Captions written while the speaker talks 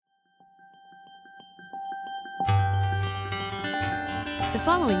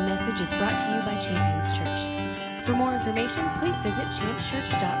following message is brought to you by Champions Church. For more information, please visit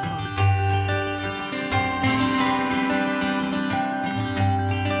championschurch.com.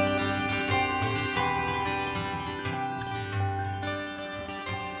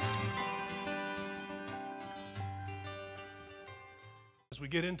 As we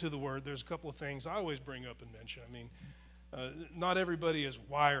get into the Word, there's a couple of things I always bring up and mention. Not everybody is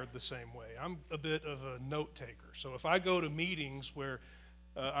wired the same way. I'm a bit of a note taker. So if I go to meetings where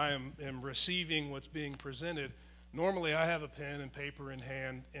I am receiving what's being presented, normally I have a pen and paper in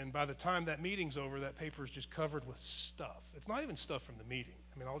hand, and by the time that meeting's over, that paper is just covered with stuff. It's not even stuff from the meeting.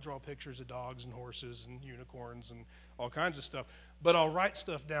 I'll draw pictures of dogs and horses and unicorns and all kinds of stuff, but I'll write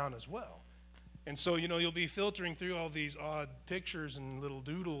stuff down as well. And so, you'll be filtering through all these odd pictures and little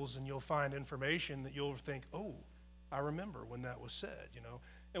doodles, and you'll find information that you'll think, oh, I remember when that was said,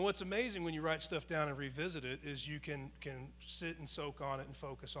 And what's amazing when you write stuff down and revisit it is you can sit and soak on it and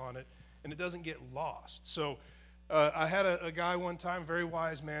focus on it, and it doesn't get lost. So I had a guy one time, very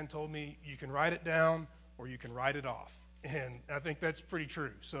wise man, told me you can write it down or you can write it off. And I think that's pretty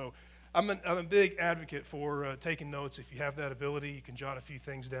true. So I'm a big advocate for taking notes. If you have that ability, you can jot a few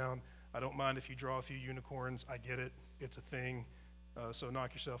things down. I don't mind if you draw a few unicorns. I get it. It's a thing. So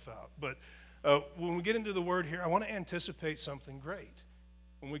knock yourself out. But when we get into the Word here, I want to anticipate something great.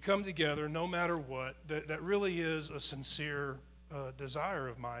 When we come together, no matter what, that really is a sincere desire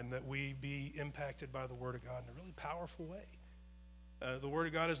of mine that we be impacted by the Word of God in a really powerful way. The Word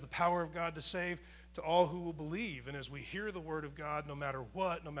of God is the power of God to save to all who will believe. And as we hear the Word of God, no matter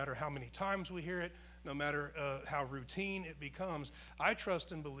what, no matter how many times we hear it, no matter how routine it becomes, I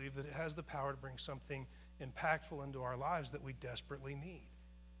trust and believe that it has the power to bring something impactful into our lives that we desperately need.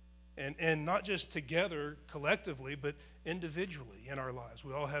 And not just together collectively, but individually in our lives.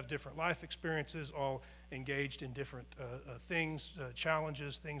 We all have different life experiences, all engaged in different things,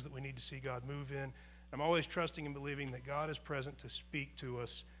 challenges, things that we need to see God move in. I'm always trusting and believing that God is present to speak to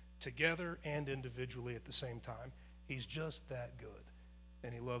us together and individually at the same time. He's just that good,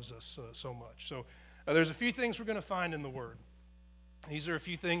 and he loves us so much. So there's a few things we're going to find in the Word. These are a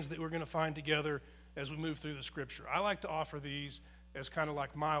few things that we're going to find together as we move through the Scripture. I like to offer these as kind of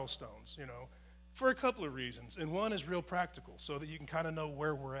like milestones, for a couple of reasons. And one is real practical, so that you can kind of know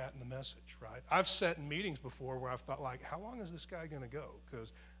where we're at in the message, right? I've sat in meetings before where I've thought, how long is this guy going to go?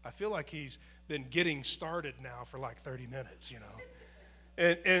 Because I feel like he's been getting started now for 30 minutes,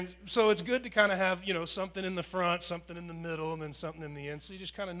 And so it's good to kind of have, something in the front, something in the middle, and then something in the end, so you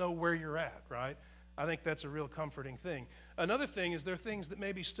just kind of know where you're at, right? I think that's a real comforting thing. Another thing is there are things that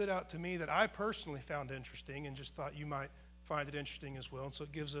maybe stood out to me that I personally found interesting and just thought you might find it interesting as well, and so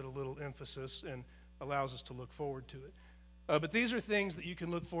it gives it a little emphasis and allows us to look forward to it. But these are things that you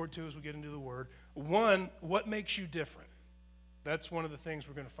can look forward to as we get into the Word. One, what makes you different? That's one of the things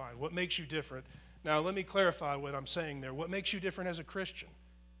we're going to find. What makes you different? Now, let me clarify what I'm saying there. What makes you different as a Christian?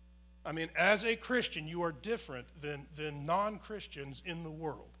 As a Christian, you are different than non-Christians in the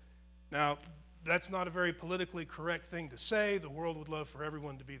world. Now, that's not a very politically correct thing to say. The world would love for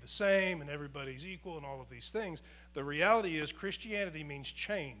everyone to be the same and everybody's equal and all of these things. The reality is Christianity means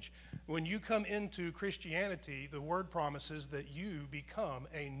change. When you come into Christianity, the Word promises that you become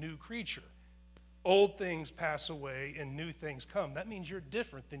a new creature. Old things pass away and new things come. That means you're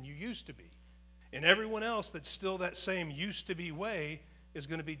different than you used to be. And everyone else that's still that same used to be way is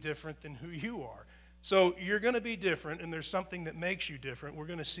going to be different than who you are. So you're going to be different, and there's something that makes you different. We're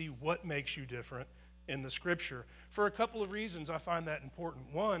going to see what makes you different in the Scripture. For a couple of reasons, I find that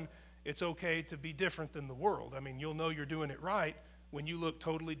important. One, it's okay to be different than the world. You'll know you're doing it right when you look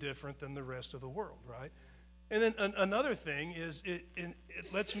totally different than the rest of the world, right? And then another thing is it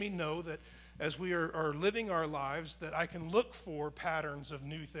lets me know that as we are living our lives, that I can look for patterns of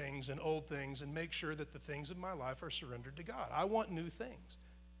new things and old things and make sure that the things in my life are surrendered to God. I want new things.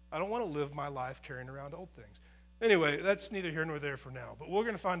 I don't want to live my life carrying around old things. Anyway, that's neither here nor there for now. But we're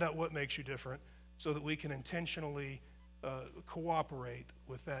going to find out what makes you different so that we can intentionally cooperate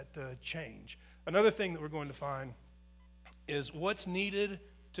with that change. Another thing that we're going to find is what's needed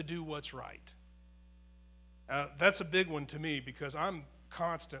to do what's right. That's a big one to me because I'm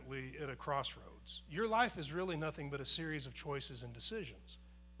constantly at a crossroads. Your life is really nothing but a series of choices and decisions,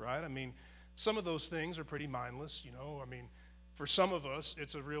 right? Some of those things are pretty mindless, For some of us,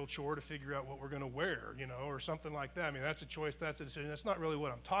 it's a real chore to figure out what we're going to wear, or something like that. That's a choice, that's a decision. That's not really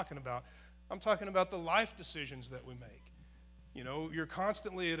what I'm talking about. I'm talking about the life decisions that we make. You're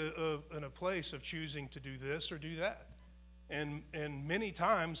constantly in a place of choosing to do this or do that. And many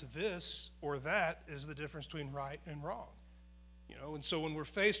times this or that is the difference between right and wrong. And so when we're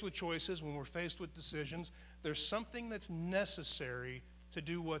faced with choices, when we're faced with decisions, there's something that's necessary to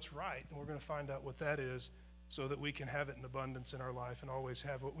do what's right. And we're going to find out what that is so that we can have it in abundance in our life and always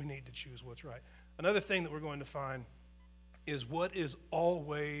have what we need to choose what's right. Another thing that we're going to find is what is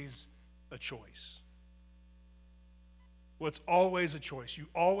always a choice. What's always a choice. You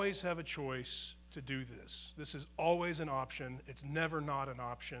always have a choice to do this. This is always an option. It's never not an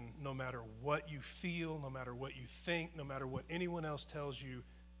option, no matter what you feel, no matter what you think, no matter what anyone else tells you.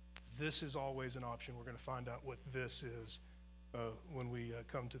 This is always an option. We're going to find out what this is when we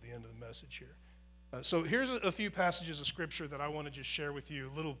come to the end of the message here. So here's a few passages of Scripture that I want to just share with you,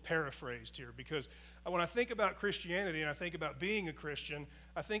 a little paraphrased here, because when I think about Christianity and I think about being a Christian,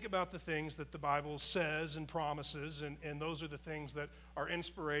 I think about the things that the Bible says and promises, and those are the things that are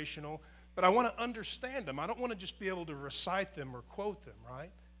inspirational. But I want to understand them. I don't want to just be able to recite them or quote them,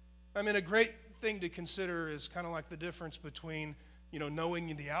 right? I mean, a great thing to consider is kind of like the difference between,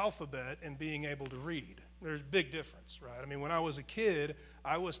 knowing the alphabet and being able to read. There's a big difference, right? I mean, when I was a kid,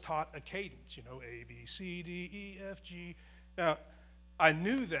 I was taught a cadence, A, B, C, D, E, F, G. Now, I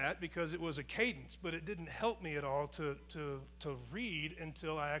knew that because it was a cadence, but it didn't help me at all to read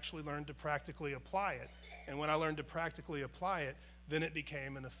until I actually learned to practically apply it. And when I learned to practically apply it, then it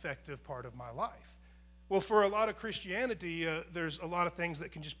became an effective part of my life. Well, for a lot of Christianity, there's a lot of things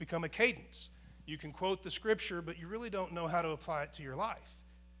that can just become a cadence. You can quote the Scripture, but you really don't know how to apply it to your life.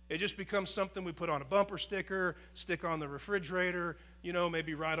 It just becomes something we put on a bumper sticker, stick on the refrigerator,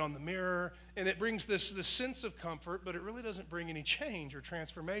 maybe write on the mirror, and it brings this sense of comfort, but it really doesn't bring any change or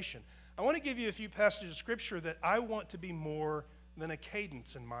transformation. I want to give you a few passages of Scripture that I want to be more than a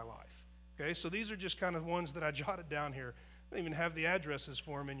cadence in my life. Okay, so these are just kind of ones that I jotted down here. I don't even have the addresses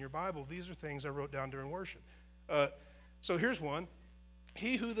for them in your Bible. These are things I wrote down during worship. So here's one.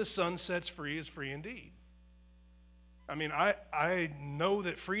 He who the Son sets free is free indeed. I mean, I know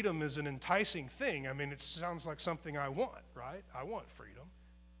that freedom is an enticing thing. I mean, it sounds like something I want, right? I want freedom.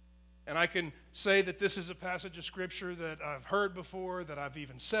 And I can say that this is a passage of Scripture that I've heard before, that I've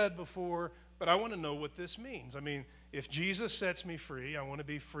even said before, but I want to know what this means. I mean, if Jesus sets me free, I want to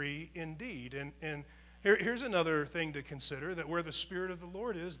be free indeed. And here's another thing to consider, that where the Spirit of the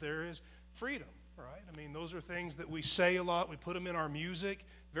Lord is, there is freedom, right? I mean, those are things that we say a lot. We put them in our music.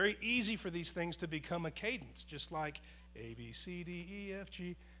 Very easy for these things to become a cadence, just like A, B, C, D, E, F,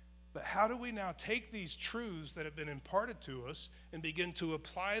 G. But how do we now take these truths that have been imparted to us and begin to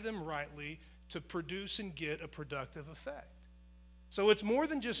apply them rightly to produce and get a productive effect? So it's more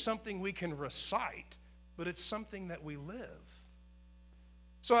than just something we can recite, but it's something that we live.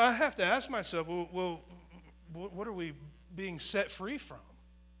 So I have to ask myself, well, what are we being set free from?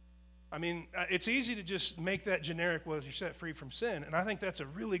 I mean, it's easy to just make that generic, well, you're set free from sin, and I think that's a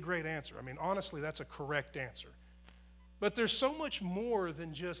really great answer. I mean, honestly, that's a correct answer. But there's so much more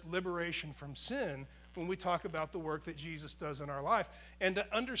than just liberation from sin when we talk about the work that Jesus does in our life. And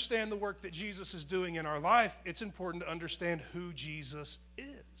to understand the work that Jesus is doing in our life, it's important to understand who Jesus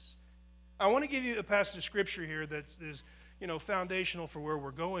is. I want to give you a passage of Scripture here that is, foundational for where we're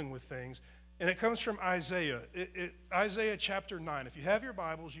going with things. And it comes from Isaiah. Isaiah chapter 9. If you have your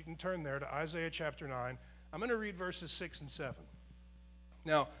Bibles, you can turn there to Isaiah chapter 9. I'm going to read verses 6 and 7.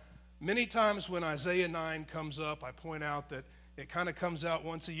 Now, many times when Isaiah 9 comes up, I point out that it kind of comes out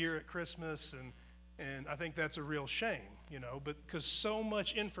once a year at Christmas, and I think that's a real shame, but because so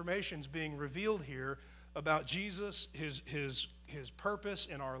much information is being revealed here about Jesus, his purpose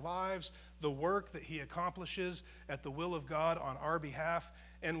in our lives, the work that he accomplishes at the will of God on our behalf.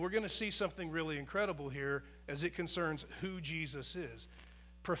 And we're going to see something really incredible here as it concerns who Jesus is.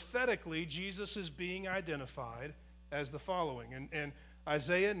 Prophetically, Jesus is being identified as the following. And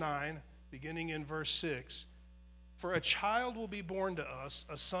Isaiah 9, beginning in verse 6, for a child will be born to us,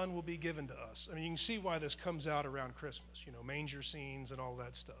 a son will be given to us. I mean, you can see why this comes out around Christmas, manger scenes and all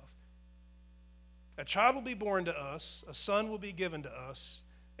that stuff. A child will be born to us, a son will be given to us,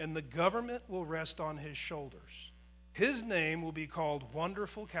 and the government will rest on his shoulders. His name will be called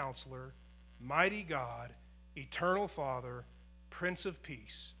Wonderful Counselor, Mighty God, Eternal Father, Prince of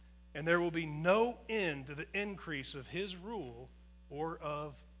Peace. And there will be no end to the increase of his rule or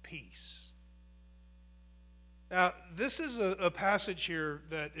of peace. Now, this is a passage here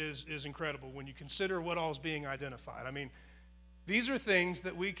that is incredible when you consider what all is being identified. I mean, these are things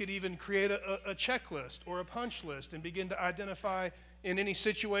that we could even create a checklist or a punch list and begin to identify in any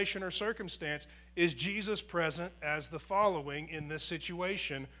situation or circumstance. Is Jesus present as the following in this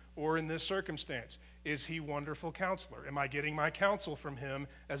situation or in this circumstance? Is he Wonderful Counselor? Am I getting my counsel from him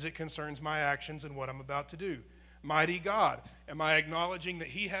as it concerns my actions and what I'm about to do? Mighty God, am I acknowledging that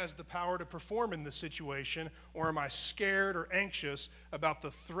he has the power to perform in this situation, or am I scared or anxious about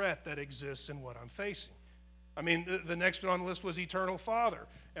the threat that exists in what I'm facing? I mean, the next one on the list was eternal Father.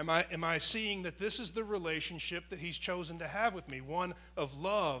 Am I seeing that this is the relationship that he's chosen to have with me, one of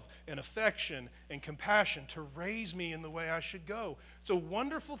love and affection and compassion to raise me in the way I should go? It's a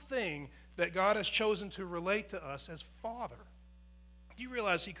wonderful thing that God has chosen to relate to us as Father. Do you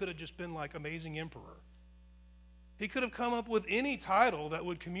realize he could have just been like Amazing Emperor? He could have come up with any title that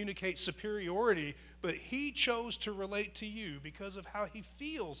would communicate superiority, but he chose to relate to you because of how he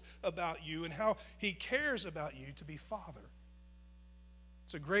feels about you and how he cares about you to be Father.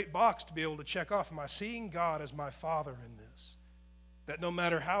 It's a great box to be able to check off. Am I seeing God as my Father in this? That no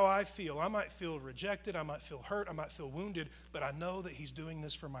matter how I might feel rejected, I might feel hurt, I might feel wounded, but I know that he's doing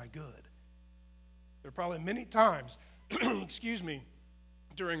this for my good. There are probably many times,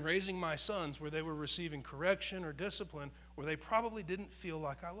 during raising my sons where they were receiving correction or discipline where they probably didn't feel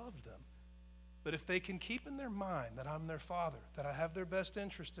like I loved them. But if they can keep in their mind that I'm their father, that I have their best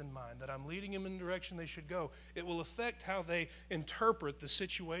interest in mind, that I'm leading them in the direction they should go, it will affect how they interpret the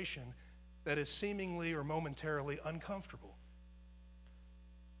situation that is seemingly or momentarily uncomfortable.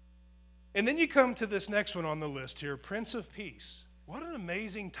 And then you come to this next one on the list here, Prince of Peace. What an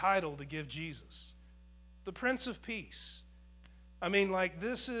amazing title to give Jesus. The Prince of Peace. I mean, like,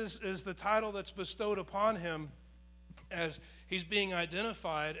 this is the title that's bestowed upon him as he's being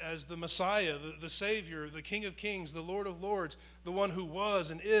identified as the Messiah, the Savior, the King of Kings, the Lord of Lords, the one who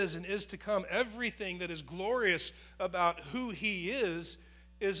was and is to come. Everything that is glorious about who he is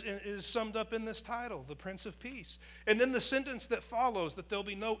summed up in this title, the Prince of Peace. And then the sentence that follows, that there'll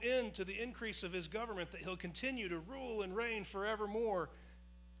be no end to the increase of his government, that he'll continue to rule and reign forevermore,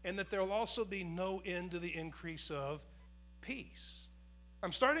 and that there'll also be no end to the increase of peace.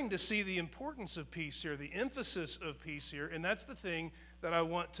 I'm starting to see the importance of peace here, the emphasis of peace here, and that's the thing that I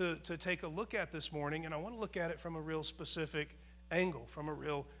want to take a look at this morning, and I want to look at it from a real specific angle, from a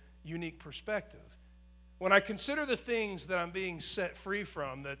real unique perspective. When I consider the things that I'm being set free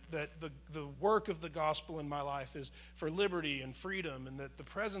from, that the work of the gospel in my life is for liberty and freedom, and that the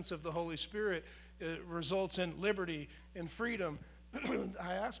presence of the Holy Spirit results in liberty and freedom,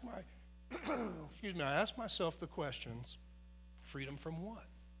 I ask myself the questions. Freedom from what?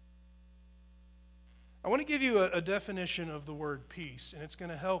 I want to give you a definition of the word peace, and it's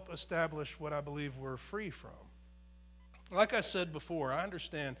going to help establish what I believe we're free from. Like I said before, I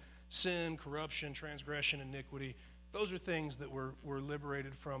understand sin, corruption, transgression, iniquity. Those are things that we're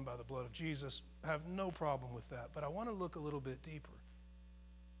liberated from by the blood of Jesus. I have no problem with that, but I want to look a little bit deeper.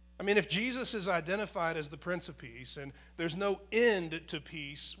 I mean, if Jesus is identified as the Prince of Peace, and there's no end to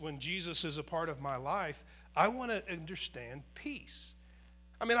peace when Jesus is a part of my life, I want to understand peace.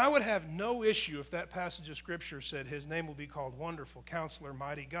 I mean, I would have no issue if that passage of Scripture said his name will be called Wonderful Counselor,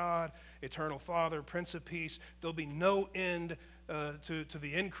 Mighty God, Eternal Father, Prince of Peace. There'll be no end to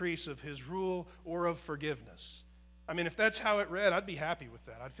the increase of his rule or of forgiveness. I mean, if that's how it read, I'd be happy with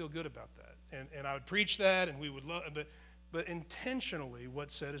that. I'd feel good about that. And I would preach that, and we would love it. But intentionally,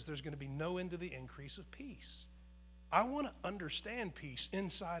 what's said is there's going to be no end to the increase of peace. I want to understand peace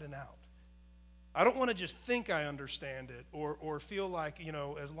inside and out. I don't want to just think I understand it or feel like,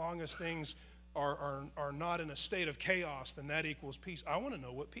 as long as things are not in a state of chaos, then that equals peace. I want to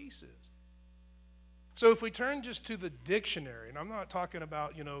know what peace is. So if we turn just to the dictionary, and I'm not talking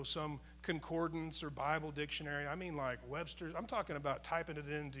about, some concordance or Bible dictionary. I mean like Webster's. I'm talking about typing it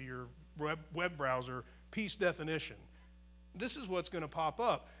into your web browser, peace definition. This is what's going to pop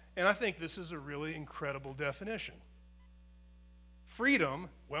up. And I think this is a really incredible definition. Freedom,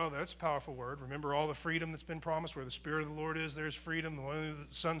 well, that's a powerful word. Remember all the freedom that's been promised. Where the Spirit of the Lord is, there's freedom. The one who the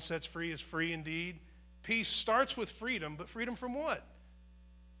Son sets free is free indeed. Peace starts with freedom, but freedom from what?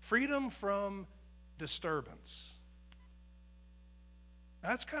 Freedom from disturbance.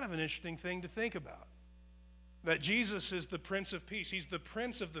 That's kind of an interesting thing to think about. That Jesus is the Prince of Peace. He's the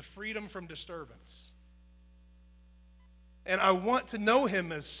Prince of the freedom from disturbance. And I want to know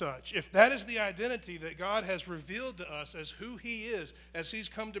him as such. If that is the identity that God has revealed to us as who he is, as he's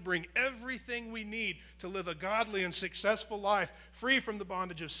come to bring everything we need to live a godly and successful life, free from the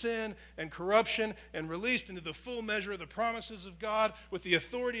bondage of sin and corruption, and released into the full measure of the promises of God, with the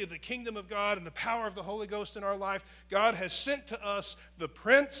authority of the kingdom of God and the power of the Holy Ghost in our life, God has sent to us the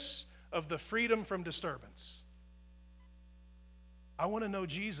Prince of the freedom from disturbance. I want to know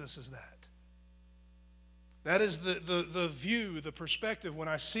Jesus as that. That is the view, the perspective. When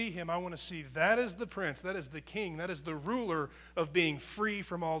I see him, I want to see that is the Prince, that is the King, that is the ruler of being free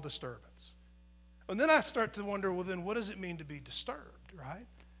from all disturbance. And then I start to wonder, well, then what does it mean to be disturbed, right?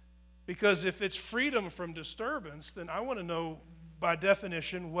 Because if it's freedom from disturbance, then I want to know, by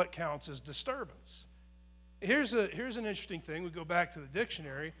definition, what counts as disturbance. Here's an interesting thing. We go back to the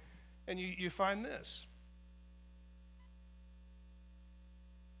dictionary, and you find this.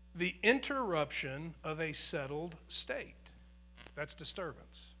 the interruption of a settled state. That's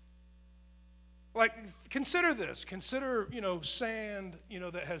disturbance. Like, consider this. Consider, sand,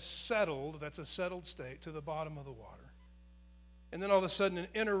 that has settled, that's a settled state, to the bottom of the water. And then all of a sudden, an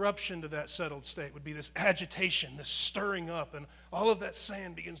interruption to that settled state would be this agitation, this stirring up, and all of that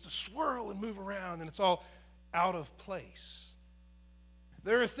sand begins to swirl and move around, and it's all out of place.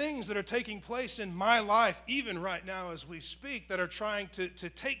 There are things that are taking place in my life, even right now as we speak, that are trying to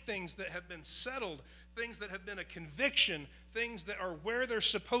take things that have been settled, things that have been a conviction, things that are where they're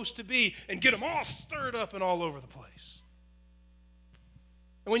supposed to be, and get them all stirred up and all over the place.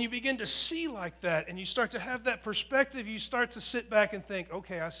 And when you begin to see like that and you start to have that perspective, you start to sit back and think,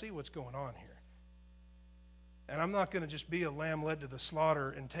 okay, I see what's going on here. And I'm not going to just be a lamb led to the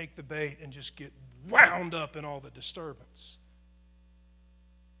slaughter and take the bait and just get wound up in all the disturbance.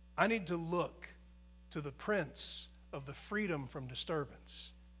 I need to look to the Prince of the freedom from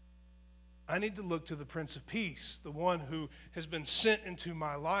disturbance. I need to look to the Prince of Peace, the one who has been sent into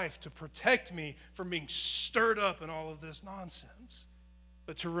my life to protect me from being stirred up in all of this nonsense,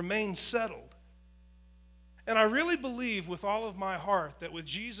 but to remain settled. And I really believe with all of my heart that with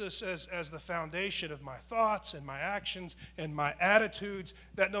Jesus as the foundation of my thoughts and my actions and my attitudes,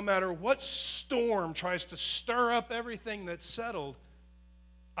 that no matter what storm tries to stir up everything that's settled,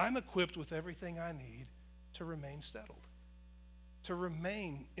 I'm equipped with everything I need to remain settled, to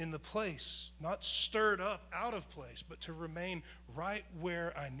remain in the place, not stirred up out of place, but to remain right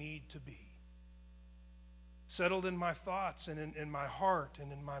where I need to be. Settled in my thoughts and in my heart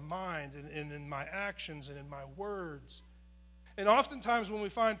and in my mind and in my actions and in my words. And oftentimes when we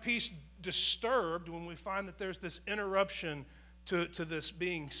find peace disturbed, when we find that there's this interruption to this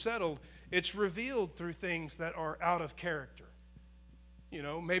being settled, it's revealed through things that are out of character.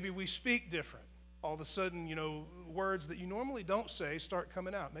 Maybe we speak different. All of a sudden, words that you normally don't say start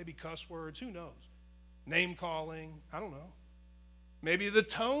coming out. Maybe cuss words, who knows? Name calling, I don't know. Maybe the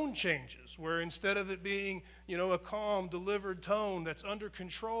tone changes, where instead of it being, a calm, delivered tone that's under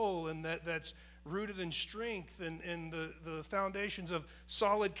control and that's rooted in strength and the foundations of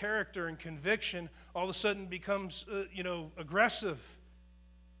solid character and conviction, all of a sudden becomes, aggressive.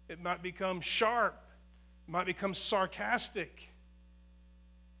 It might become sharp. It might become sarcastic.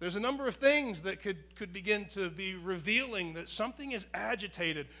 There's a number of things that could begin to be revealing that something is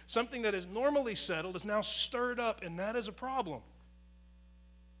agitated. Something that is normally settled is now stirred up, and that is a problem.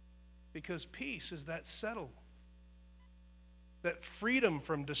 Because peace is that settle, that freedom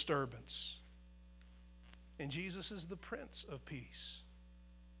from disturbance. And Jesus is the Prince of Peace.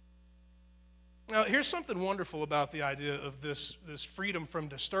 Now, here's something wonderful about the idea of this freedom from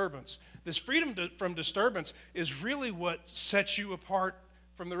disturbance. This freedom from disturbance is really what sets you apart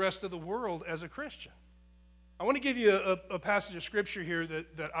from the rest of the world as a Christian. I want to give you a passage of Scripture here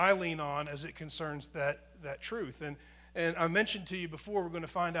that I lean on as it concerns that truth. And I mentioned to you before, we're going to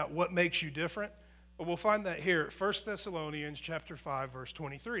find out what makes you different. But we'll find that here, 1 Thessalonians chapter 5, verse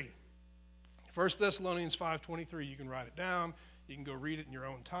 23. 1 Thessalonians 5:23, you can write it down. You can go read it in your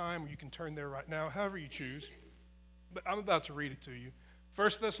own time, or you can turn there right now, however you choose. But I'm about to read it to you. 1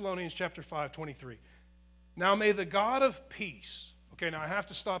 Thessalonians chapter 5:23. Now may the God of peace, okay, now I have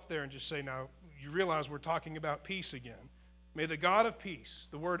to stop there and just say, now you realize we're talking about peace again. May the God of peace,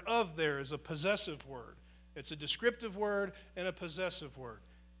 the word of there is a possessive word. It's a descriptive word and a possessive word.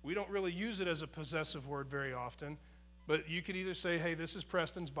 We don't really use it as a possessive word very often, but you could either say, hey, this is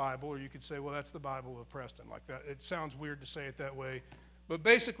Preston's Bible, or you could say, well, that's the Bible of Preston, like that. It sounds weird to say it that way, but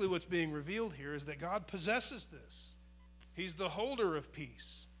basically what's being revealed here is that God possesses this. He's the holder of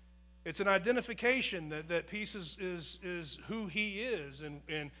peace. It's an identification that peace is who he is,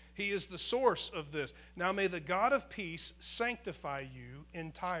 and he is the source of this. Now may the God of peace sanctify you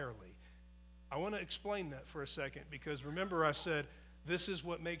entirely. I want to explain that for a second, because remember I said this is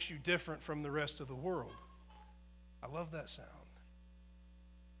what makes you different from the rest of the world. I love that sound.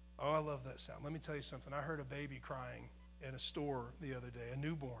 Oh, I love that sound. Let me tell you something. I heard a baby crying in a store the other day, a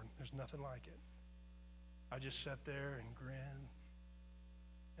newborn. There's nothing like it. I just sat there and grinned.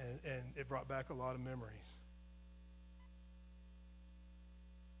 And it brought back a lot of memories.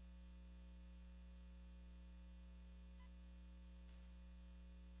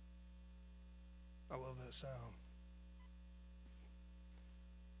 I love that sound.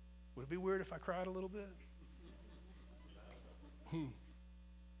 Would it be weird if I cried a little bit?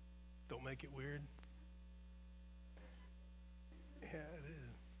 Don't make it weird. Yeah, it is.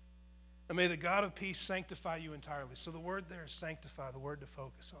 And may the God of peace sanctify you entirely. So the word there is sanctify, the word to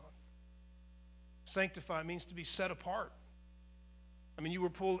focus on. Sanctify means to be set apart. I mean, you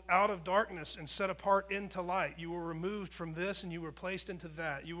were pulled out of darkness and set apart into light. You were removed from this and you were placed into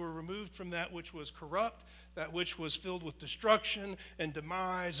that. You were removed from that which was corrupt, that which was filled with destruction and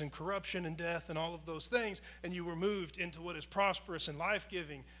demise and corruption and death and all of those things, and you were moved into what is prosperous and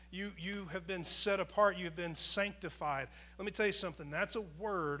life-giving. You have been set apart. You have been sanctified. Let me tell you something. That's a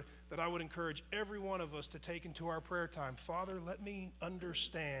word that I would encourage every one of us to take into our prayer time. Father, let me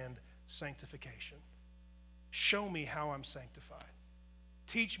understand sanctification. Show me how I'm sanctified.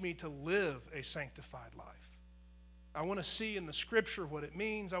 Teach me to live a sanctified life. I want to see in the scripture what it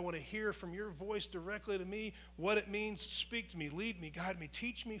means. I want to hear from your voice directly to me what it means. Speak to me, lead me, guide me.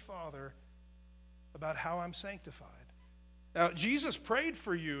 Teach me, Father, about how I'm sanctified. Now, Jesus prayed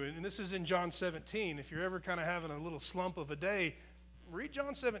for you, and this is in John 17. If you're ever kind of having a little slump of a day, read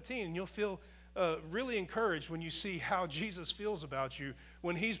John 17, and you'll feel really encouraged when you see how Jesus feels about you.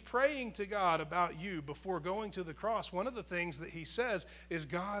 When he's praying to God about you before going to the cross, one of the things that he says is,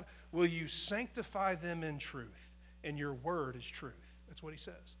 God, will you sanctify them in truth? And your word is truth. That's what he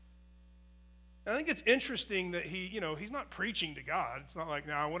says. I think it's interesting that he's not preaching to God. It's not like,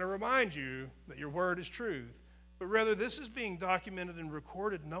 now I want to remind you that your word is truth. But rather, this is being documented and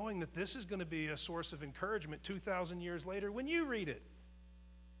recorded knowing that this is going to be a source of encouragement 2,000 years later when you read it.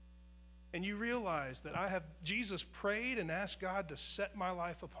 And you realize that Jesus prayed and asked God to set my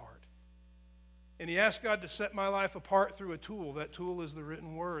life apart. And he asked God to set my life apart through a tool. That tool is the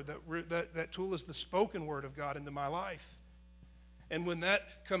written word. That tool is the spoken word of God into my life. And when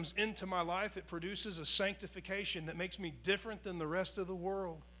that comes into my life, it produces a sanctification that makes me different than the rest of the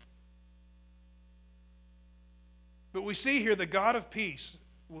world. But we see here the God of peace,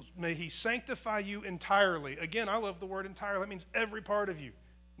 may he sanctify you entirely. Again, I love the word entirely. That means every part of you.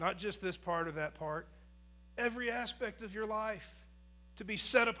 Not just this part or that part. Every aspect of your life to be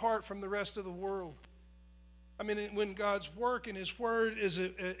set apart from the rest of the world. I mean, when God's work and his word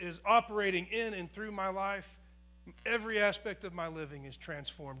is operating in and through my life, every aspect of my living is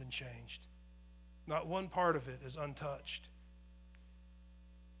transformed and changed. Not one part of it is untouched.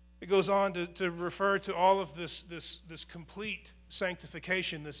 It goes on to refer to all of this complete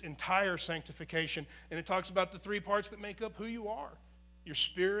sanctification, this entire sanctification, and it talks about the three parts that make up who you are. Your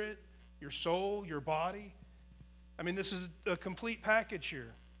spirit, your soul, your body. I mean, this is a complete package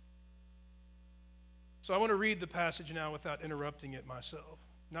here. So I want to read the passage now without interrupting it myself.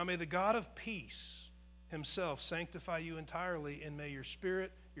 Now may the God of peace himself sanctify you entirely, and may your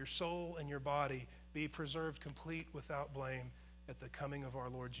spirit, your soul, and your body be preserved complete without blame at the coming of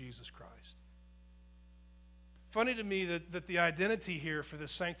our Lord Jesus Christ. Funny to me that the identity here for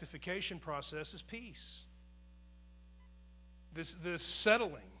this sanctification process is peace. This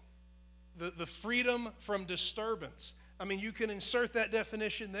settling, the freedom from disturbance. I mean, you can insert that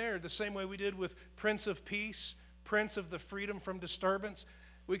definition there the same way we did with Prince of Peace, Prince of the freedom from disturbance.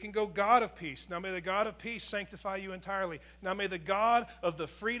 We can go God of peace. Now may the God of peace sanctify you entirely. Now may the God of the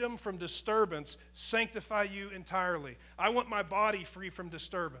freedom from disturbance sanctify you entirely. I want my body free from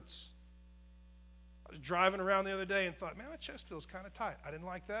disturbance. I was driving around the other day and thought, man, my chest feels kind of tight. I didn't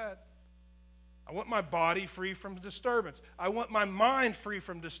like that. I want my body free from disturbance. I want my mind free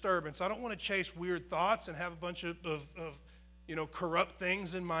from disturbance. I don't want to chase weird thoughts and have a bunch of corrupt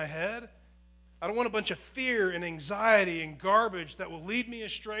things in my head. I don't want a bunch of fear and anxiety and garbage that will lead me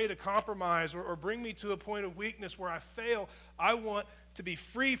astray to compromise or bring me to a point of weakness where I fail. I want to be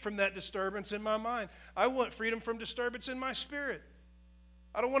free from that disturbance in my mind. I want freedom from disturbance in my spirit.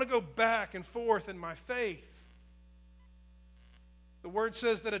 I don't want to go back and forth in my faith. The word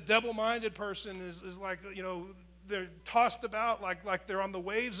says that a double-minded person is like, they're tossed about like they're on the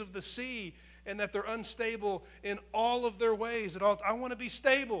waves of the sea, and that they're unstable in all of their ways. I want to be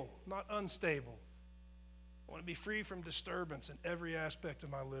stable, not unstable. I want to be free from disturbance in every aspect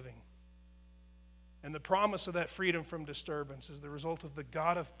of my living. And the promise of that freedom from disturbance is the result of the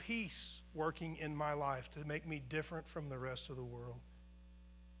God of peace working in my life to make me different from the rest of the world.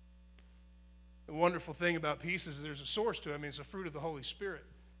 The wonderful thing about peace is there's a source to it. I mean, it's a fruit of the Holy Spirit.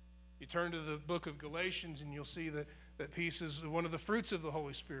 You turn to the book of Galatians and you'll see that peace is one of the fruits of the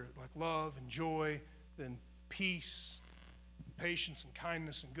Holy Spirit, like love and joy, then peace, patience and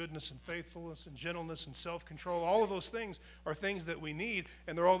kindness and goodness and faithfulness and gentleness and self-control. All of those things are things that we need,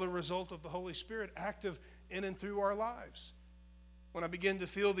 and they're all the result of the Holy Spirit active in and through our lives. When I begin to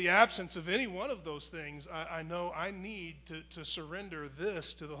feel the absence of any one of those things, I know I need to surrender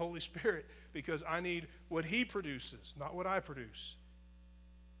this to the Holy Spirit, because I need what he produces, not what I produce.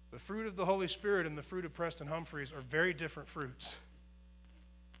 The fruit of the Holy Spirit and the fruit of Preston Humphreys are very different fruits.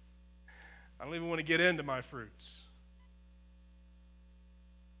 I don't even want to get into my fruits.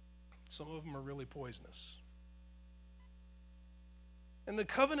 Some of them are really poisonous. And the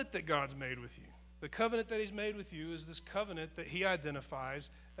covenant that God's made with you, the covenant that he's made with you is this covenant that he identifies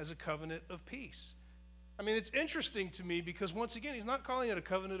as a covenant of peace. I mean, it's interesting to me because, once again, he's not calling it a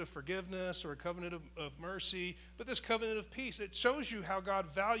covenant of forgiveness or a covenant of mercy, but this covenant of peace. It shows you how God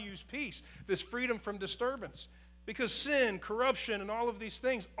values peace, this freedom from disturbance. Because sin, corruption, and all of these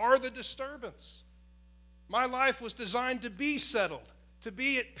things are the disturbance. My life was designed to be settled, to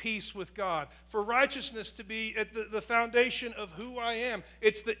be at peace with God, for righteousness to be at the foundation of who I am.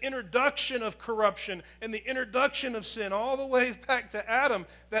 It's the introduction of corruption and the introduction of sin all the way back to Adam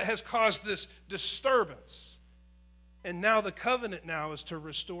that has caused this disturbance. And now the covenant now is to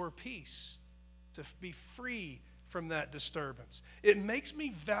restore peace, to be free from that disturbance. It makes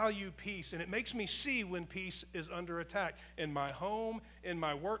me value peace, and it makes me see when peace is under attack in my home, in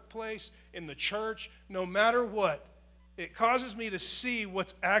my workplace, in the church, no matter what. It causes me to see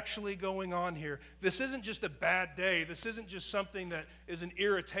what's actually going on here. This isn't just a bad day. This isn't just something that is an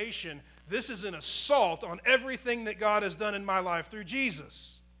irritation. This is an assault on everything that God has done in my life through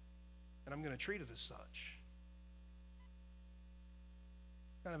Jesus. And I'm going to treat it as such.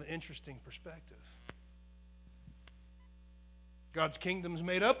 Kind of an interesting perspective. God's kingdom is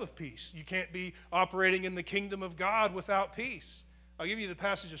made up of peace. You can't be operating in the kingdom of God without peace. I'll give you the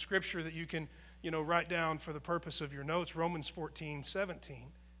passage of Scripture that you can write down for the purpose of your notes, Romans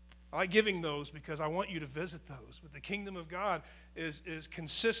 14:17. I like giving those because I want you to visit those. But the kingdom of God is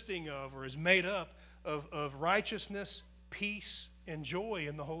consisting of, or is made up of righteousness, peace, and joy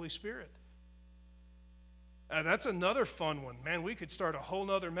in the Holy Spirit. That's another fun one. Man, we could start a whole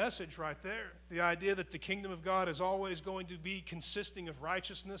nother message right there. The idea that the kingdom of God is always going to be consisting of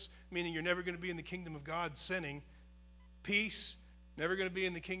righteousness, meaning you're never going to be in the kingdom of God sinning. Peace, never going to be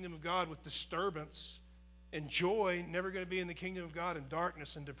in the kingdom of God with disturbance. And joy, never going to be in the kingdom of God in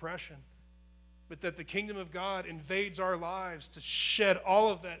darkness and depression. But that the kingdom of God invades our lives to shed all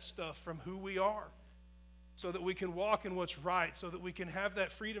of that stuff from who we are, so that we can walk in what's right, so that we can have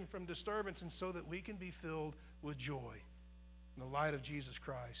that freedom from disturbance, and so that we can be filled with joy in the light of Jesus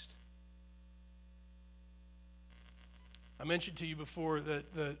Christ. I mentioned to you before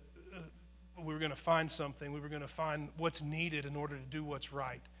that we were going to find something. We were going to find what's needed in order to do what's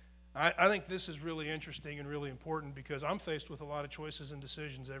right. I think this is really interesting and really important because I'm faced with a lot of choices and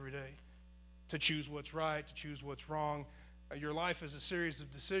decisions every day. To choose what's right, to choose what's wrong. Your life is a series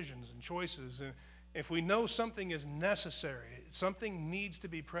of decisions and choices. And if we know something is necessary, something needs to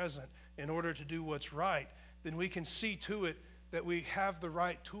be present in order to do what's right, then we can see to it that we have the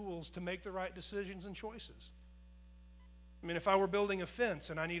right tools to make the right decisions and choices. I mean, if I were building a fence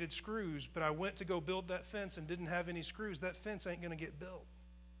and I needed screws, but I went to go build that fence and didn't have any screws, that fence ain't going to get built.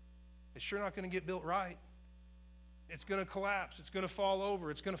 It's sure not going to get built right. It's going to collapse. It's going to fall over.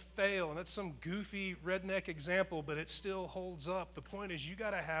 It's going to fail. And that's some goofy redneck example, but it still holds up. The point is you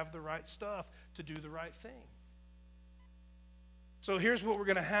got to have the right stuff to do the right thing. So here's what we're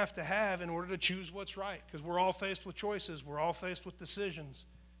going to have in order to choose what's right, because we're all faced with choices. We're all faced with decisions.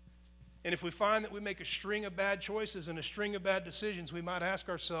 And if we find that we make a string of bad choices and a string of bad decisions, we might ask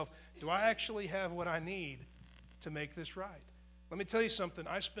ourselves, do I actually have what I need to make this right? Let me tell you something.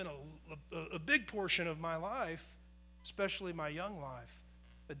 I spent a big portion of my life, especially my young life,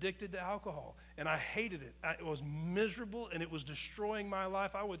 addicted to alcohol. And I hated it. It was miserable, and it was destroying my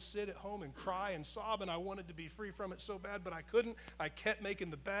life. I would sit at home and cry and sob, and I wanted to be free from it so bad, but I couldn't. I kept making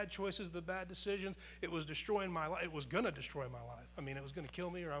the bad choices, the bad decisions. It was destroying my life. It was going to destroy my life. I mean, it was going to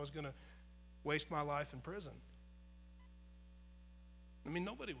kill me, or I was going to waste my life in prison. I mean,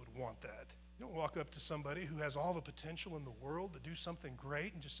 nobody would want that. You don't walk up to somebody who has all the potential in the world to do something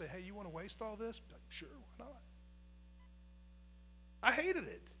great and just say, hey, you want to waste all this? Like, sure, why not? I hated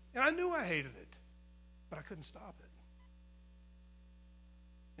it, and I knew I hated it, but I couldn't stop it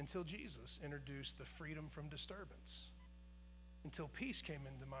until Jesus introduced the freedom from disturbance, until peace came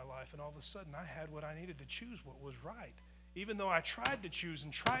into my life, and all of a sudden I had what I needed to choose what was right. Even though I tried to choose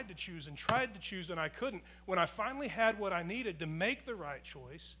and tried to choose and tried to choose and I couldn't, when I finally had what I needed to make the right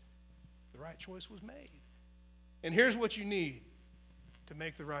choice was made. And here's what you need to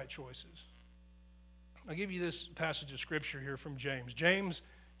make the right choices. I'll give you this passage of Scripture here from James. James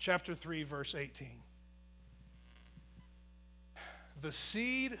chapter 3, verse 18. The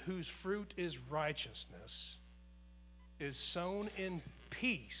seed whose fruit is righteousness is sown in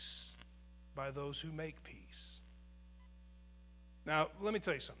peace by those who make peace. Now, let me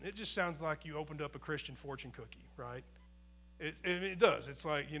tell you something. It just sounds like you opened up a Christian fortune cookie, right? It does. It's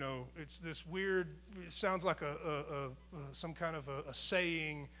like, it's this weird, it sounds like some kind of a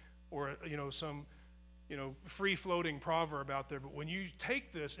saying or, some, free-floating proverb out there. But when you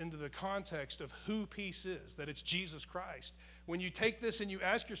take this into the context of who peace is, that it's Jesus Christ, when you take this and you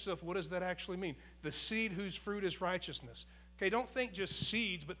ask yourself, what does that actually mean? The seed whose fruit is righteousness. Okay, don't think just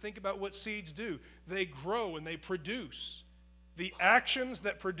seeds, but think about what seeds do. They grow and they produce. The actions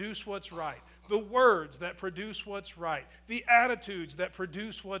that produce what's right, the words that produce what's right, the attitudes that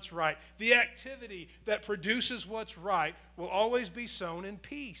produce what's right, the activity that produces what's right will always be sown in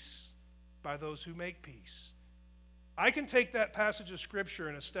peace by those who make peace. I can take that passage of Scripture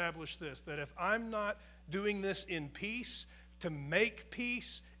and establish this, that if I'm not doing this in peace, to make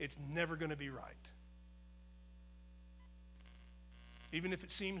peace, it's never going to be right. Even if it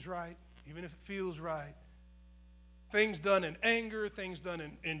seems right, even if it feels right. Things done in anger, things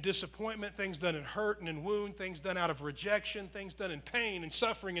done in disappointment, things done in hurt and in wound, things done out of rejection, things done in pain and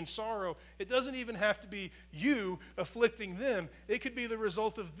suffering and sorrow. It doesn't even have to be you afflicting them. It could be the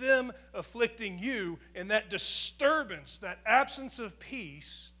result of them afflicting you, and that disturbance, that absence of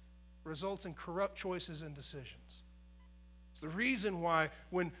peace, results in corrupt choices and decisions. It's the reason why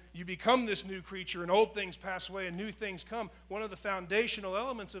when you become this new creature and old things pass away and new things come, one of the foundational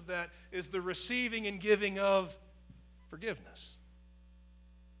elements of that is the receiving and giving of forgiveness.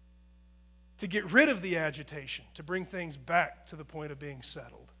 To get rid of the agitation, to bring things back to the point of being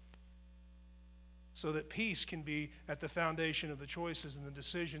settled. So that peace can be at the foundation of the choices and the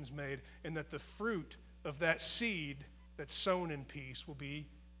decisions made, and that the fruit of that seed that's sown in peace will be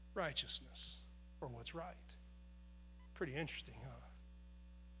righteousness, or what's right. Pretty interesting, huh?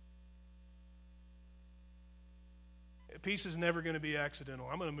 Peace is never going to be accidental.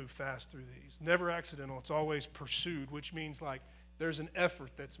 I'm going to move fast through these. Never accidental. It's always pursued, which means like there's an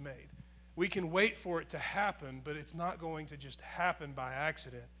effort that's made. We can wait for it to happen, but it's not going to just happen by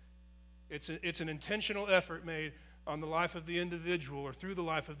accident. It's an intentional effort made on the life of the individual or through the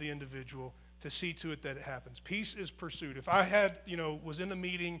life of the individual to see to it that it happens. Peace is pursued. If I was in a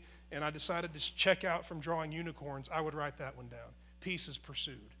meeting and I decided to check out from drawing unicorns, I would write that one down. Peace is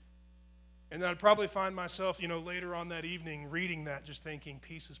pursued. And then I'd probably find myself, later on that evening reading that, just thinking,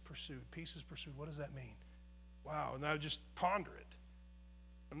 peace is pursued. Peace is pursued. What does that mean? Wow. And I would just ponder it.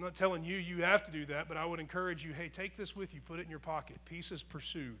 I'm not telling you have to do that, but I would encourage you, hey, take this with you. Put it in your pocket. Peace is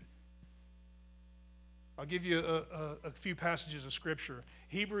pursued. I'll give you a few passages of Scripture.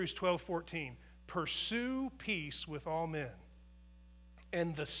 Hebrews 12:14. Pursue peace with all men,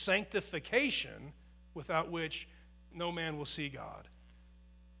 and the sanctification without which no man will see God.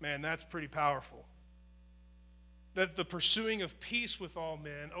 Man, that's pretty powerful. That the pursuing of peace with all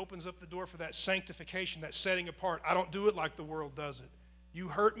men opens up the door for that sanctification, that setting apart. I don't do it like the world does it. You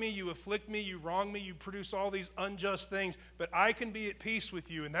hurt me, you afflict me, you wrong me, you produce all these unjust things, but I can be at peace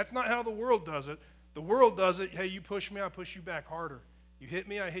with you. And that's not how the world does it. The world does it, hey, you push me, I push you back harder. You hit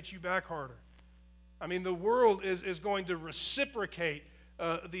me, I hit you back harder. I mean, the world is going to reciprocate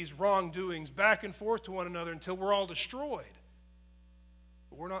these wrongdoings back and forth to one another until we're all destroyed.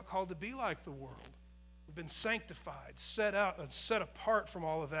 But we're not called to be like the world. We've been sanctified, set out, and set apart from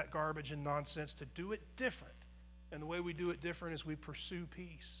all of that garbage and nonsense to do it different. And the way we do it different is we pursue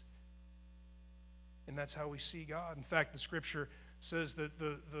peace. And that's how we see God. In fact, the Scripture says that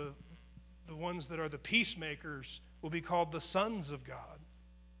the ones that are the peacemakers will be called the sons of God.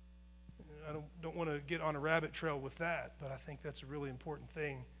 I don't want to get on a rabbit trail with that, but I think that's a really important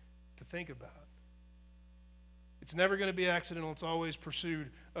thing to think about. It's never going to be accidental. It's always pursued.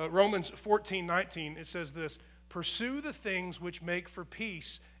 Romans 14:19, it says this, pursue the things which make for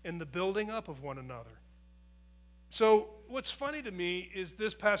peace in the building up of one another. So what's funny to me is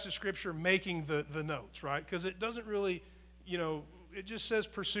this passage of Scripture making the notes, right? Because it doesn't really, it just says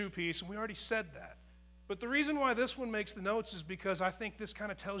pursue peace, and we already said that. But the reason why this one makes the notes is because I think this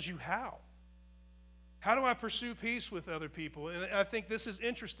kind of tells you how. How do I pursue peace with other people? And I think this is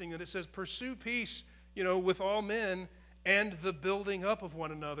interesting that it says pursue peace, with all men and the building up of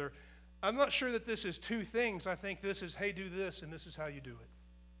one another. I'm not sure that this is two things. I think this is, hey, do this, and this is how you do it.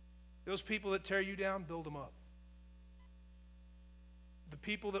 Those people that tear you down, build them up. The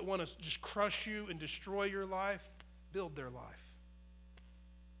people that want to just crush you and destroy your life, build their life.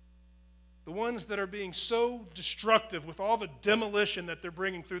 The ones that are being so destructive with all the demolition that they're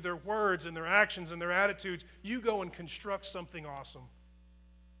bringing through their words and their actions and their attitudes, you go and construct something awesome.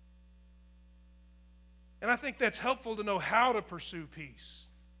 And I think that's helpful to know how to pursue peace.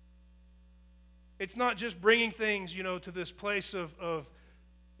 It's not just bringing things, to this place of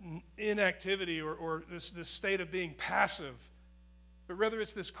inactivity or this state of being passive, but rather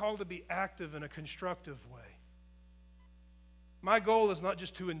it's this call to be active in a constructive way. My goal is not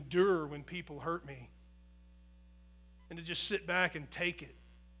just to endure when people hurt me and to just sit back and take it.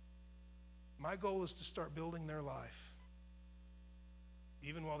 My goal is to start building their life,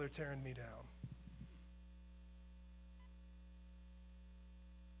 even while they're tearing me down.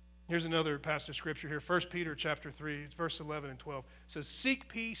 Here's another passage of scripture here. 1 Peter chapter 3, verse 11 and 12. It says, seek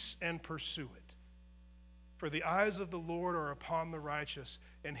peace and pursue it. For the eyes of the Lord are upon the righteous,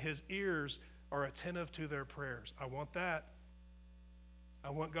 and his ears are attentive to their prayers. I want that. I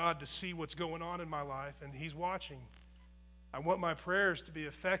want God to see what's going on in my life, and he's watching. I want my prayers to be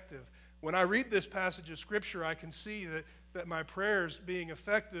effective. When I read this passage of scripture, I can see that my prayers being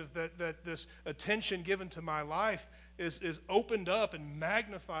effective, that this attention given to my life is opened up and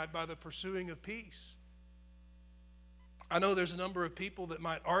magnified by the pursuing of peace. I know there's a number of people that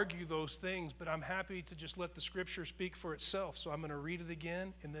might argue those things, but I'm happy to just let the scripture speak for itself. So I'm going to read it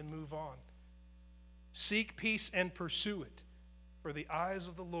again and then move on. Seek peace and pursue it, for the eyes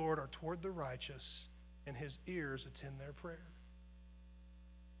of the Lord are toward the righteous, and his ears attend their prayer.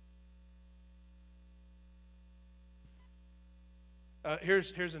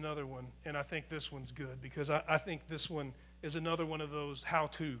 Here's another one, and I think this one's good because I think this one is another one of those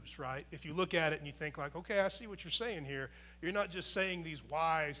how-tos, right? If you look at it and you think like, okay, I see what you're saying here. You're not just saying these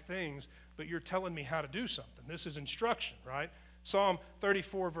wise things, but you're telling me how to do something. This is instruction, right? Psalm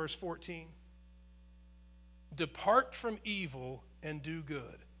 34, verse 14. Depart from evil and do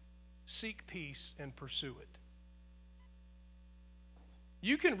good. Seek peace and pursue it.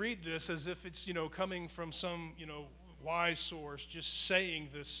 You can read this as if it's, coming from some, wise source just saying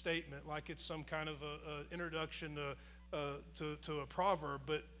this statement like it's some kind of a introduction to a proverb,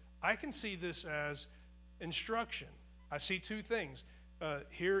 but I can see this as instruction. I see two things.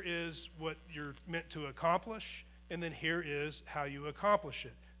 Here is what you're meant to accomplish, and then here is how you accomplish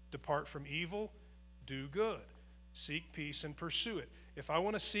it. Depart from evil, do good. Seek peace and pursue it. If I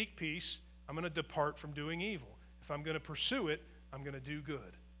want to seek peace, I'm going to depart from doing evil. If I'm going to pursue it, I'm going to do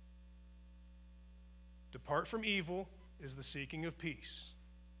good. Depart from evil is the seeking of peace.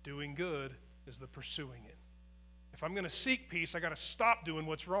 Doing good is the pursuing it. If I'm going to seek peace, I got to stop doing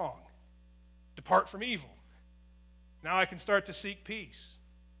what's wrong. Depart from evil. Now I can start to seek peace.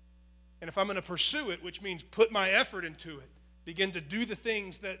 And if I'm going to pursue it, which means put my effort into it, begin to do the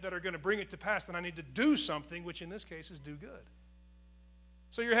things that are going to bring it to pass, then I need to do something, which in this case is do good.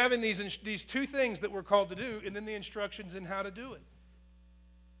 So you're having these two things that we're called to do, and then the instructions in how to do it.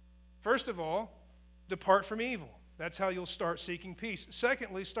 First of all, depart from evil. That's how you'll start seeking peace.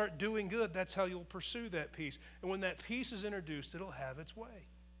 Secondly, start doing good. That's how you'll pursue that peace. And when that peace is introduced, it'll have its way.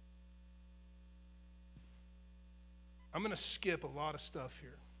 I'm going to skip a lot of stuff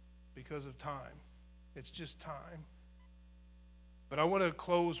here because of time. It's just time. But I want to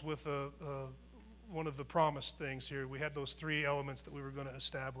close with one of the promised things here. We had those three elements that we were going to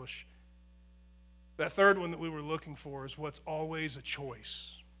establish. That third one that we were looking for is what's always a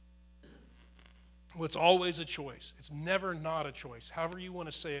choice. What's always a choice. It's never not a choice. However you want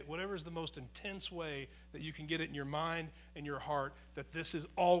to say it, whatever is the most intense way that you can get it in your mind and your heart, that this is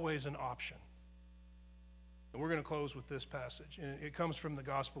always an option. And we're going to close with this passage. And it comes from the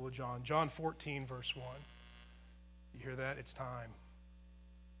Gospel of John. John 14, verse 1. You hear that? It's time.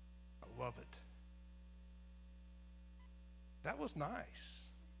 I love it. That was nice.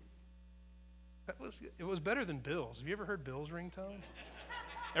 It was better than Bill's. Have you ever heard Bill's ringtone?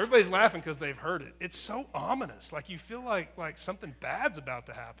 Everybody's laughing because they've heard it. It's so ominous. Like you feel like something bad's about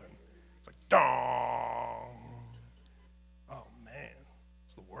to happen. It's like, dong. Oh, man.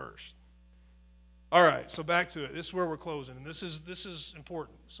 It's the worst. All right, so back to it. This is where we're closing, and this is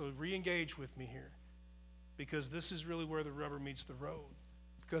important. So re-engage with me here because this is really where the rubber meets the road.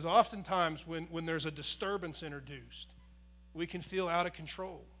 Because oftentimes when there's a disturbance introduced, we can feel out of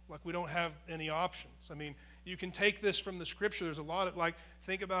control, like we don't have any options. I mean, you can take this from the scripture. There's a lot of,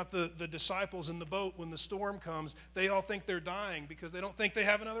 think about the disciples in the boat when the storm comes. They all think they're dying because they don't think they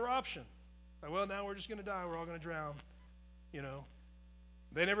have another option. Like, well, now we're just going to die. We're all going to drown,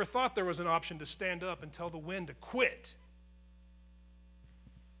 They never thought there was an option to stand up and tell the wind to quit.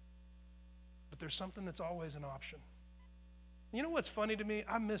 But there's something that's always an option. You know what's funny to me?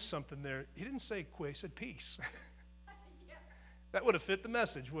 I missed something there. He didn't say quit. He said peace. That would have fit the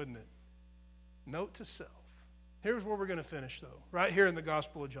message, wouldn't it? Note to self. Here's where we're going to finish, though, right here in the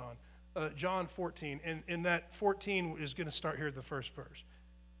Gospel of John. John 14, and in that 14 is going to start here at the first verse.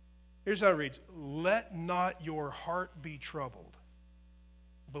 Here's how it reads. Let not your heart be troubled.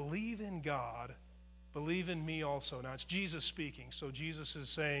 Believe in God, believe in me also. Now, it's Jesus speaking, so Jesus is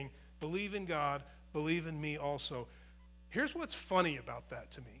saying, believe in God, believe in me also. Here's what's funny about that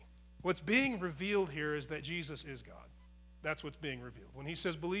to me. What's being revealed here is that Jesus is God. That's what's being revealed. When he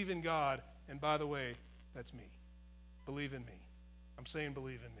says believe in God, and by the way, that's me. Believe in me. I'm saying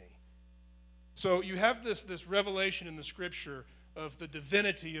believe in me. So you have this revelation in the scripture of the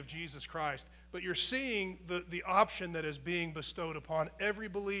divinity of Jesus Christ, but you're seeing the option that is being bestowed upon every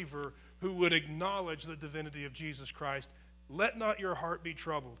believer who would acknowledge the divinity of Jesus Christ. Let not your heart be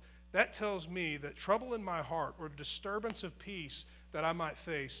troubled. That tells me that trouble in my heart or disturbance of peace that I might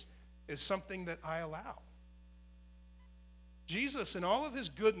face is something that I allow. Jesus, in all of his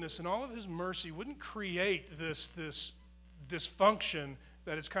goodness and all of his mercy, wouldn't create this dysfunction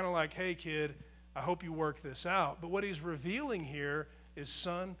that it's kind of like, hey, kid, I hope you work this out. But what he's revealing here is,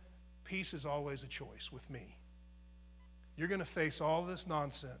 son, peace is always a choice with me. You're going to face all this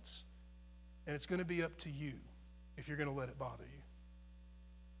nonsense, and it's going to be up to you if you're going to let it bother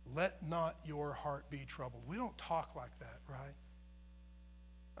you. Let not your heart be troubled. We don't talk like that, right?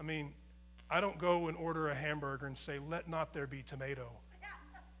 I mean, I don't go and order a hamburger and say, let not there be tomato.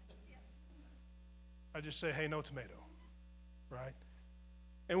 I just say, hey, no tomato, right?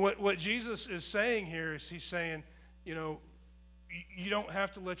 And what Jesus is saying here is he's saying, you know, you don't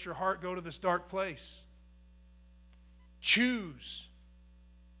have to let your heart go to this dark place. Choose.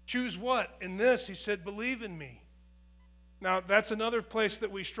 Choose what? In this, he said, believe in me. Now, that's another place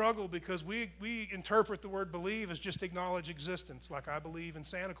that we struggle because we interpret the word believe as just acknowledge existence, like I believe in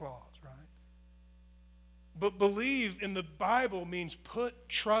Santa Claus, right? But believe in the Bible means put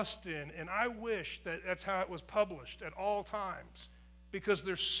trust in, and I wish that that's how it was published at all times, because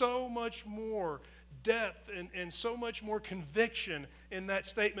there's so much more depth and so much more conviction in that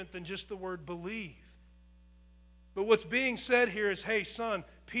statement than just the word believe. But what's being said here is, hey, son,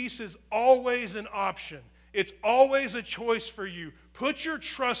 peace is always an option. It's always a choice for you. Put your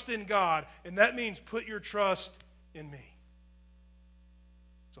trust in God, and that means put your trust in me.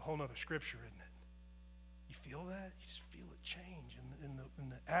 It's a whole other scripture, isn't it? You feel that? You just feel it change in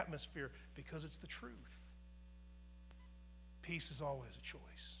the atmosphere because it's the truth. Peace is always a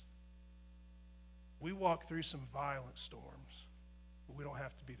choice. We walk through some violent storms, but we don't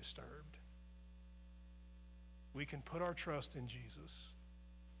have to be disturbed. We can put our trust in Jesus,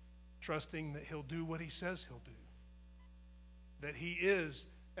 trusting that he'll do what he says he'll do. That he is,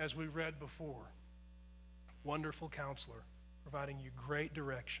 as we read before, wonderful counselor, providing you great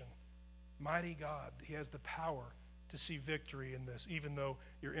direction. Mighty God, he has the power to see victory in this, even though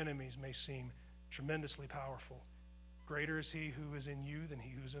your enemies may seem tremendously powerful. Greater is he who is in you than he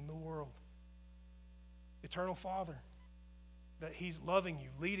who's in the world. Eternal Father, that he's loving you,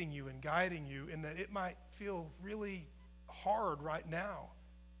 leading you, and guiding you, and that it might feel really hard right now,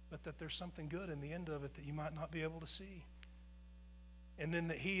 but that there's something good in the end of it that you might not be able to see. And then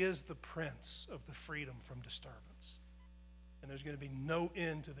that he is the Prince of the freedom from disturbance. And there's going to be no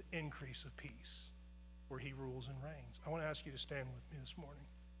end to the increase of peace where he rules and reigns. I want to ask you to stand with me this morning.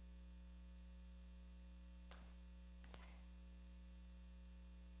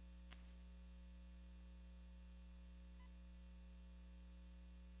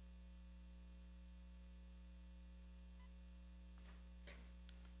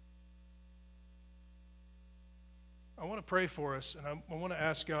 I want to pray for us, and I want to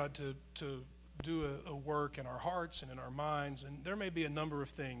ask God to do a work in our hearts and in our minds. And there may be a number of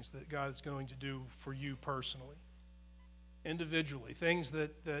things that God is going to do for you personally, individually, things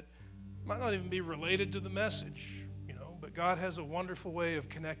that might not even be related to the message, but God has a wonderful way of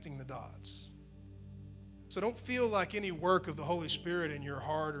connecting the dots. So don't feel like any work of the Holy Spirit in your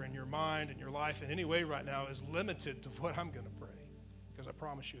heart or in your mind and your life in any way right now is limited to what I'm going to pray, because I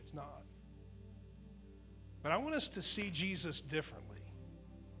promise you it's not. But I want us to see Jesus differently,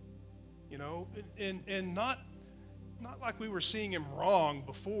 and not like we were seeing him wrong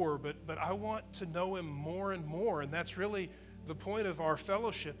before, but I want to know him more and more, and that's really the point of our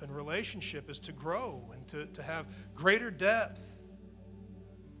fellowship and relationship, is to grow and to have greater depth.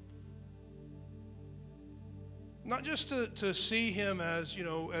 Not just to see him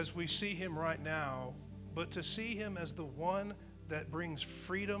as we see him right now, but to see him as the one that brings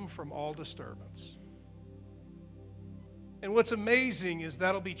freedom from all disturbance. And what's amazing is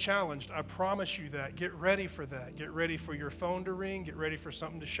that'll be challenged. I promise you that. Get ready for that. Get ready for your phone to ring. Get ready for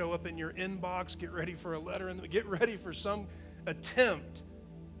something to show up in your inbox. Get ready for a letter. Get ready for some attempt,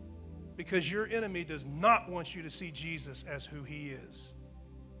 because your enemy does not want you to see Jesus as who he is,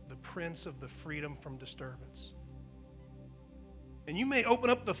 the Prince of the freedom from disturbance. And you may open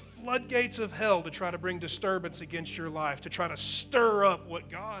up the floodgates of hell to try to bring disturbance against your life, to try to stir up what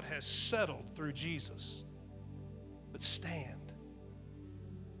God has settled through Jesus. But stand.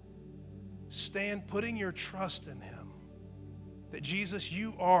 Stand putting your trust in him. That Jesus,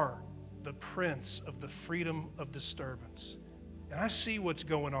 you are the Prince of the freedom of disturbance. And I see what's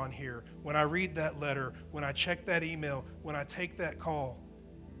going on here when I read that letter, when I check that email, when I take that call.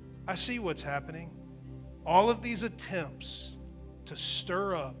 I see what's happening. All of these attempts to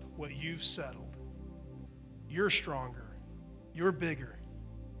stir up what you've settled. You're stronger. You're bigger.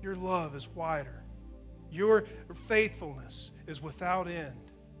 Your love is wider. Your faithfulness is without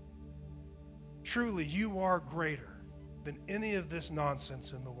end. Truly, you are greater than any of this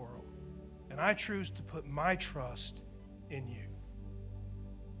nonsense in the world. And I choose to put my trust in you.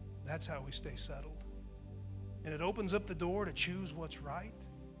 That's how we stay settled. And it opens up the door to choose what's right.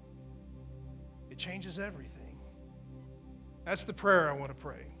 It changes everything. That's the prayer I want to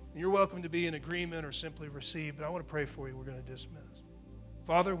pray. You're welcome to be in agreement or simply receive, but I want to pray for you. We're going to dismiss.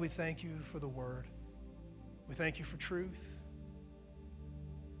 Father, we thank you for the word. We thank you for truth.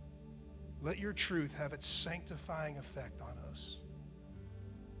 Let your truth have its sanctifying effect on us,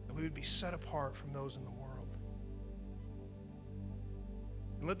 that we would be set apart from those in the world.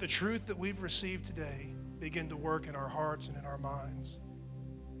 And let the truth that we've received today begin to work in our hearts and in our minds,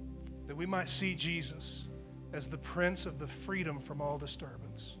 that we might see Jesus as the Prince of the freedom from all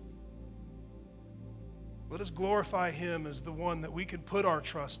disturbance. Let us glorify him as the one that we can put our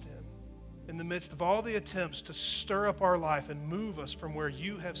trust in the midst of all the attempts to stir up our life and move us from where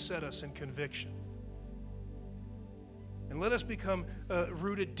you have set us in conviction. And let us become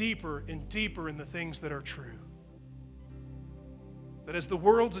rooted deeper and deeper in the things that are true. That as the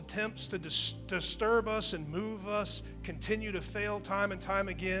world's attempts to disturb us and move us continue to fail time and time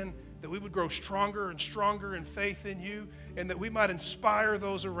again, that we would grow stronger and stronger in faith in you, and that we might inspire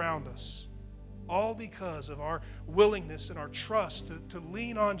those around us. All because of our willingness and our trust to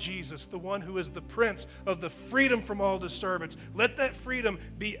lean on Jesus, the one who is the Prince of the freedom from all disturbance. Let that freedom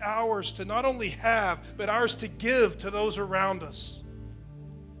be ours to not only have, but ours to give to those around us.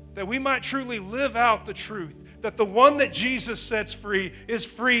 That we might truly live out the truth, that the one that Jesus sets free is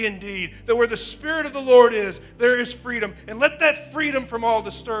free indeed. That where the Spirit of the Lord is, there is freedom. And let that freedom from all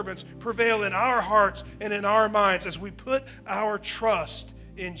disturbance prevail in our hearts and in our minds as we put our trust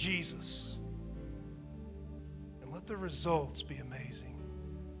in Jesus. Let the results be amazing.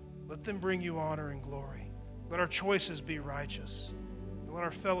 Let them bring you honor and glory. Let our choices be righteous. And let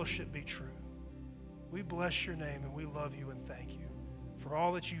our fellowship be true. We bless your name and we love you and thank you for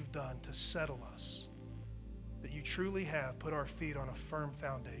all that you've done to settle us. That you truly have put our feet on a firm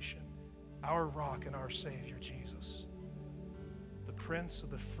foundation. Our rock and our Savior, Jesus. The Prince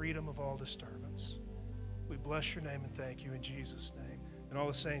of the freedom of all disturbance. We bless your name and thank you in Jesus' name. And all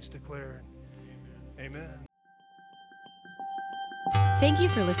the saints declare, Amen. Thank you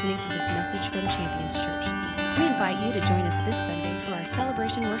for listening to this message from Champions Church. We invite you to join us this Sunday for our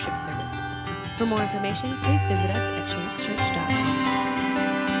celebration worship service. For more information, please visit us at championschurch.com.